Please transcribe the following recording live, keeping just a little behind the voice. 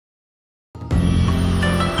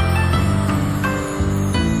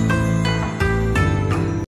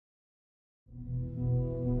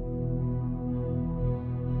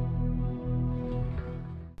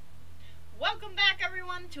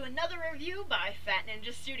to another review by Fat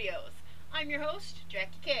Ninja Studios. I'm your host,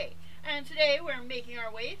 Jackie K, and today we're making our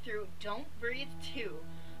way through Don't Breathe 2,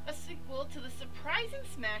 a sequel to the surprising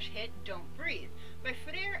smash hit Don't Breathe by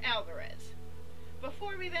Fede Alvarez.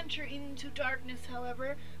 Before we venture into darkness,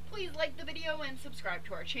 however, please like the video and subscribe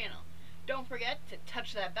to our channel. Don't forget to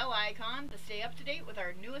touch that bell icon to stay up to date with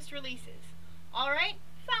our newest releases. Alright,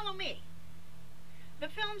 follow me! The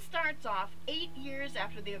film starts off 8 years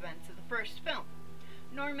after the events of the first film.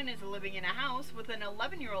 Norman is living in a house with an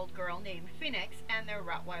 11-year-old girl named Phoenix and their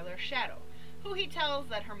Rottweiler Shadow, who he tells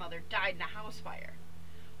that her mother died in a house fire.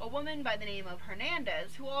 A woman by the name of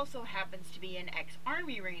Hernandez, who also happens to be an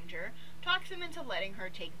ex-Army Ranger, talks him into letting her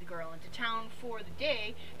take the girl into town for the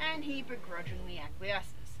day, and he begrudgingly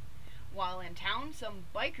acquiesces. While in town, some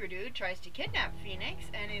biker dude tries to kidnap Phoenix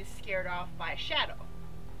and is scared off by Shadow.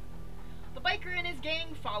 The biker and his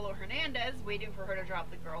gang follow Hernandez, waiting for her to drop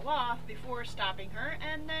the girl off before stopping her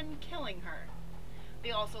and then killing her.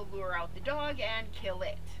 They also lure out the dog and kill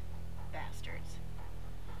it. Bastards.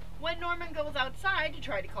 When Norman goes outside to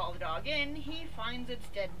try to call the dog in, he finds its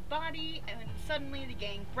dead body, and suddenly the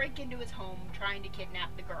gang break into his home trying to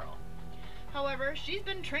kidnap the girl. However, she's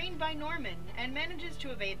been trained by Norman and manages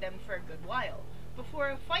to evade them for a good while, before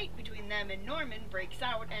a fight between them and Norman breaks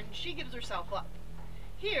out and she gives herself up.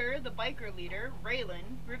 Here, the biker leader,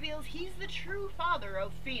 Raylan, reveals he's the true father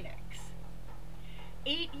of Phoenix.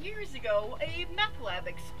 8 years ago, a meth lab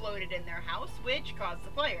exploded in their house, which caused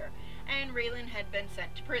the fire, and Raylan had been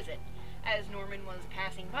sent to prison. As Norman was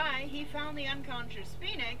passing by, he found the unconscious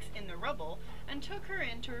Phoenix in the rubble and took her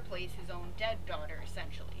in to replace his own dead daughter,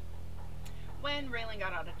 essentially. When Raylan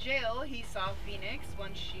got out of jail, he saw Phoenix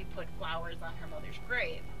once she put flowers on her mother's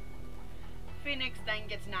grave. Phoenix then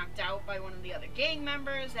gets knocked out by one of the other gang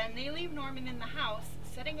members, and they leave Norman in the house,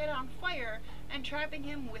 setting it on fire and trapping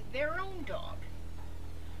him with their own dog.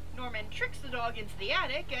 Norman tricks the dog into the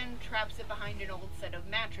attic and traps it behind an old set of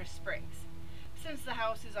mattress springs. Since the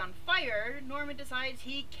house is on fire, Norman decides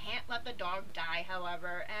he can't let the dog die,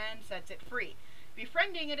 however, and sets it free,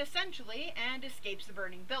 befriending it essentially, and escapes the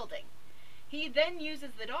burning building. He then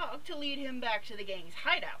uses the dog to lead him back to the gang's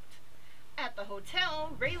hideout. At the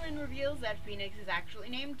hotel, Raylan reveals that Phoenix is actually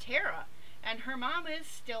named Tara, and her mom is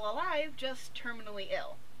still alive, just terminally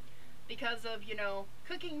ill. Because of,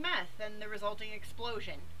 cooking meth and the resulting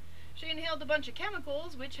explosion. She inhaled a bunch of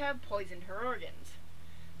chemicals which have poisoned her organs.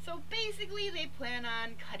 So basically, they plan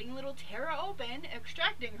on cutting little Tara open,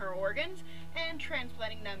 extracting her organs, and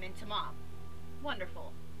transplanting them into Mom.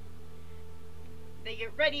 Wonderful. They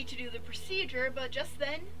get ready to do the procedure, but just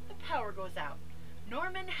then, the power goes out.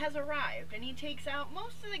 Norman has arrived, and he takes out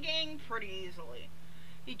most of the gang pretty easily.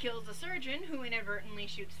 He kills the surgeon, who inadvertently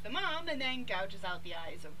shoots the mom, and then gouges out the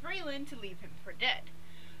eyes of Raylan to leave him for dead.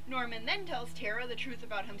 Norman then tells Tara the truth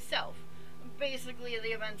about himself, basically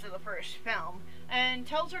the events of the first film, and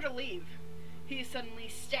tells her to leave. He is suddenly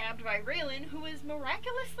stabbed by Raylan, who is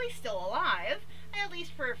miraculously still alive, at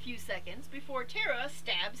least for a few seconds, before Tara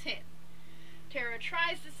stabs him. Tara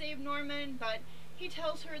tries to save Norman, but he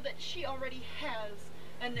tells her that she already has,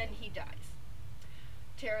 and then he dies.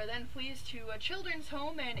 Tara then flees to a children's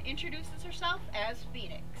home and introduces herself as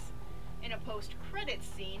Phoenix. In a post-credits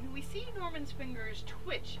scene, we see Norman's fingers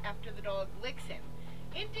twitch after the dog licks him,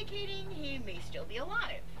 indicating he may still be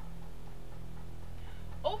alive.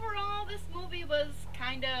 Overall, this movie was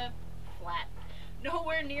kinda flat.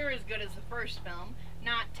 Nowhere near as good as the first film,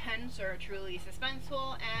 not tense or truly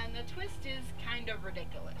suspenseful, and the twist is kind of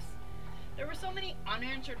ridiculous. There were so many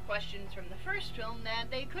unanswered questions from the first film that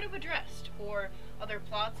they could have addressed, or other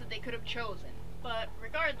plots that they could have chosen. But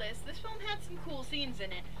regardless, this film had some cool scenes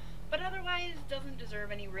in it, but otherwise doesn't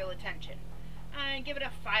deserve any real attention. I give it a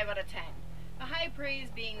 5 out of 10. The high praise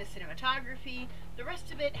being the cinematography, the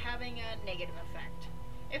rest of it having a negative effect.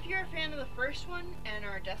 If you're a fan of the first one and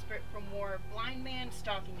are desperate for more blind man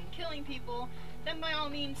stalking and killing people, then by all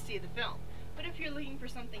means see the film. But if you're looking for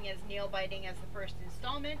something as nail-biting as the first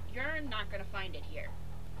installment, you're not going to find it here.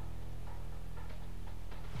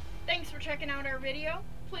 Thanks for checking out our video.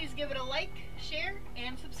 Please give it a like, share,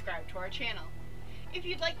 and subscribe to our channel. If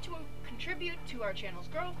you'd like to contribute to our channel's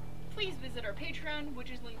growth, please visit our Patreon,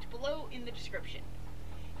 which is linked below in the description.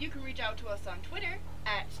 You can reach out to us on Twitter,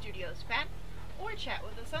 @StudiosFat, or chat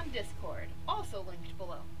with us on Discord, also linked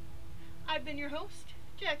below. I've been your host,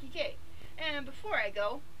 Jackie K, and before I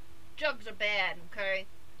go, drugs are bad, okay?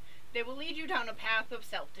 They will lead you down a path of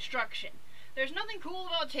self-destruction. There's nothing cool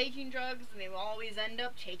about taking drugs, and they will always end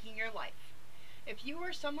up taking your life. If you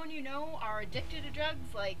or someone you know are addicted to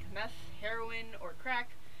drugs like meth, heroin, or crack,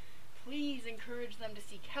 please encourage them to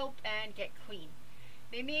seek help and get clean.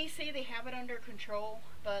 They may say they have it under control,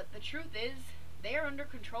 but the truth is, they are under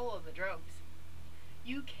control of the drugs.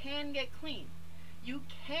 You can get clean. You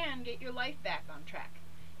can get your life back on track.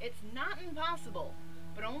 It's not impossible,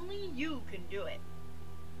 but only you can do it.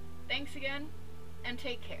 Thanks again, and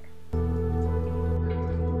take care.